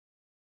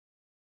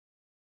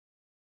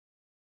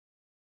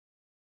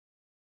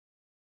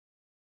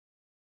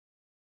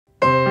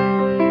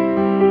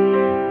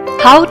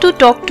How to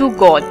talk to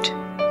God.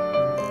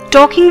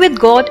 Talking with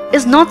God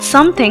is not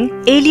something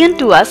alien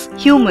to us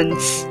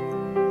humans.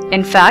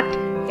 In fact,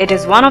 it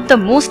is one of the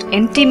most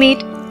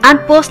intimate and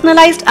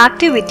personalized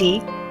activity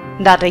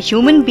that a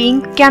human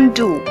being can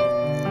do.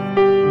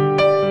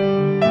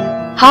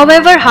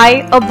 However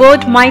high a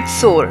bird might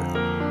soar,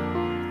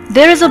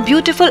 there is a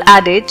beautiful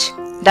adage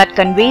that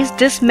conveys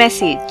this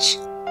message.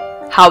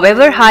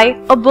 However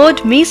high a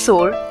bird may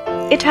soar,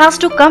 it has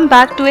to come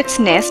back to its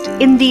nest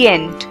in the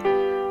end.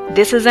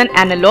 This is an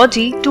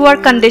analogy to our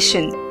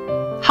condition.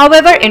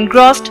 However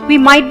engrossed we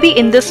might be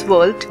in this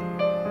world,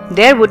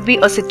 there would be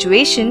a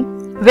situation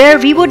where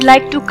we would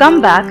like to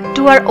come back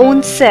to our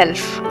own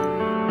self.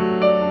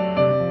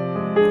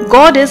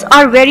 God is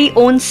our very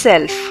own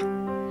self.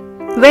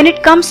 When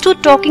it comes to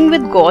talking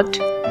with God,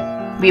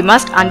 we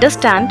must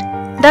understand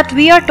that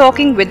we are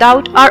talking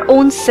without our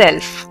own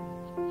self.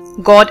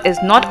 God is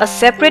not a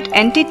separate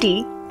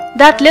entity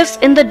that lives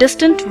in the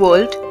distant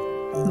world,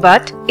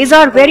 but is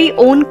our very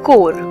own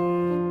core.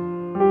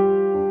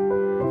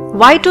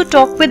 Why to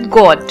talk with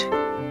God?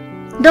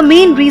 The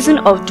main reason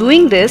of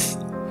doing this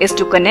is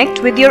to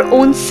connect with your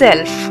own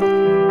self.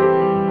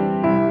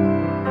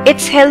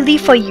 It's healthy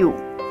for you.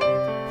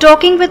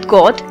 Talking with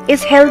God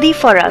is healthy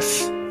for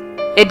us.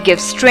 It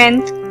gives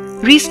strength,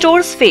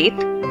 restores faith,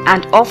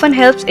 and often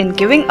helps in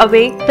giving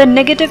away the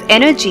negative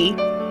energy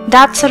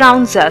that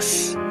surrounds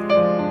us.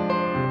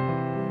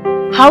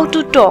 How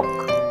to talk?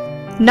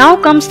 Now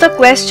comes the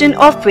question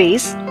of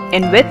ways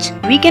in which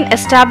we can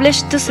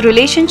establish this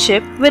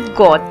relationship with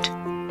God.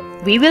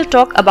 We will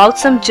talk about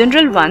some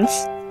general ones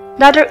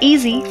that are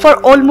easy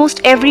for almost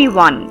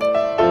everyone.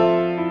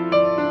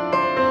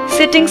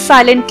 Sitting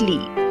silently.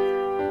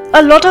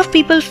 A lot of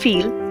people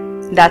feel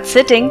that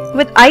sitting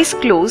with eyes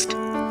closed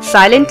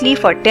silently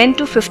for 10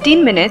 to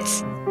 15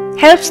 minutes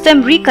helps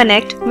them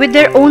reconnect with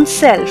their own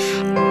self.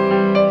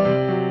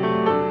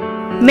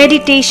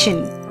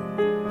 Meditation.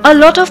 A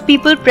lot of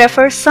people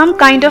prefer some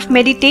kind of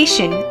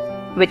meditation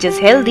which is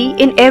healthy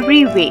in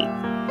every way.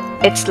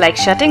 It's like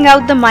shutting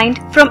out the mind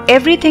from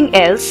everything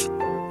else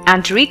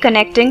and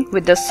reconnecting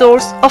with the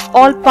source of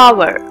all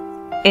power.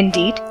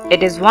 Indeed,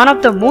 it is one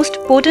of the most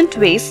potent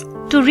ways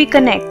to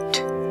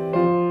reconnect.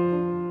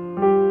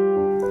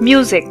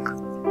 Music.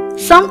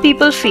 Some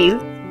people feel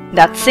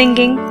that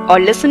singing or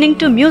listening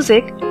to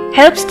music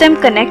helps them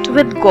connect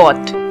with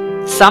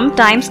God.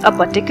 Sometimes a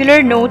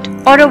particular note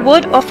or a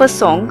word of a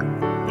song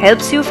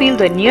helps you feel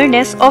the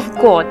nearness of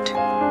God.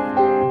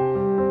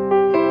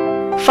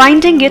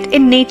 Finding it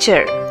in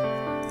nature.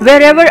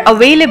 Wherever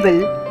available,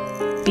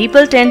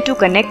 people tend to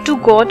connect to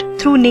God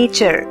through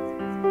nature.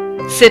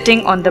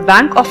 Sitting on the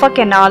bank of a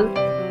canal,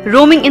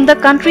 roaming in the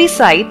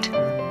countryside,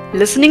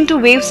 listening to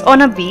waves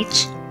on a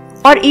beach,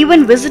 or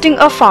even visiting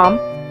a farm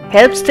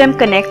helps them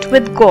connect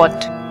with God.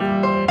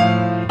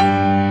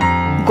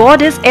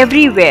 God is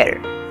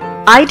everywhere.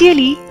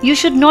 Ideally, you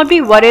should not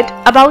be worried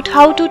about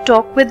how to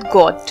talk with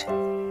God.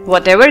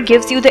 Whatever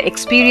gives you the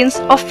experience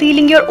of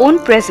feeling your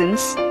own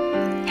presence,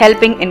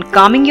 helping in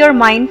calming your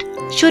mind,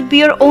 should be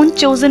your own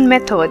chosen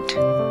method.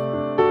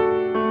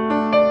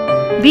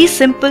 Be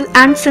simple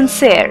and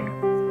sincere.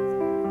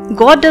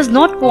 God does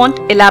not want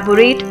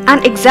elaborate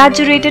and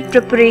exaggerated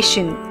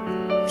preparation.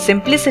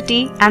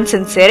 Simplicity and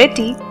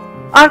sincerity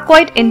are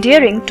quite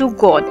endearing to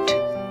God.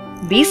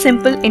 Be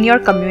simple in your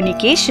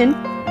communication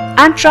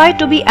and try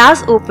to be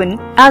as open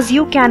as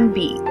you can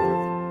be.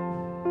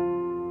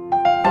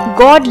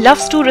 God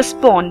loves to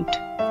respond.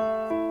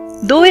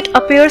 Though it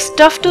appears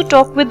tough to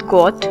talk with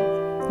God,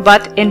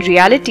 but in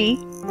reality,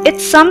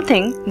 it's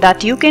something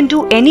that you can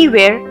do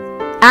anywhere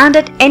and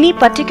at any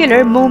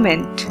particular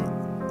moment.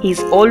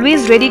 He's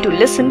always ready to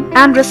listen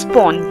and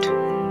respond.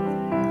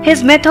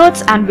 His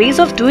methods and ways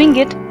of doing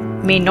it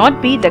may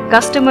not be the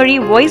customary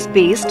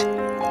voice-based,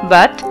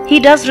 but he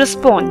does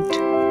respond.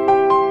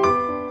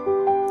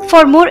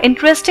 For more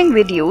interesting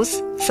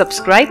videos,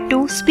 subscribe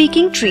to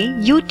Speaking Tree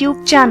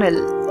YouTube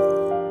channel.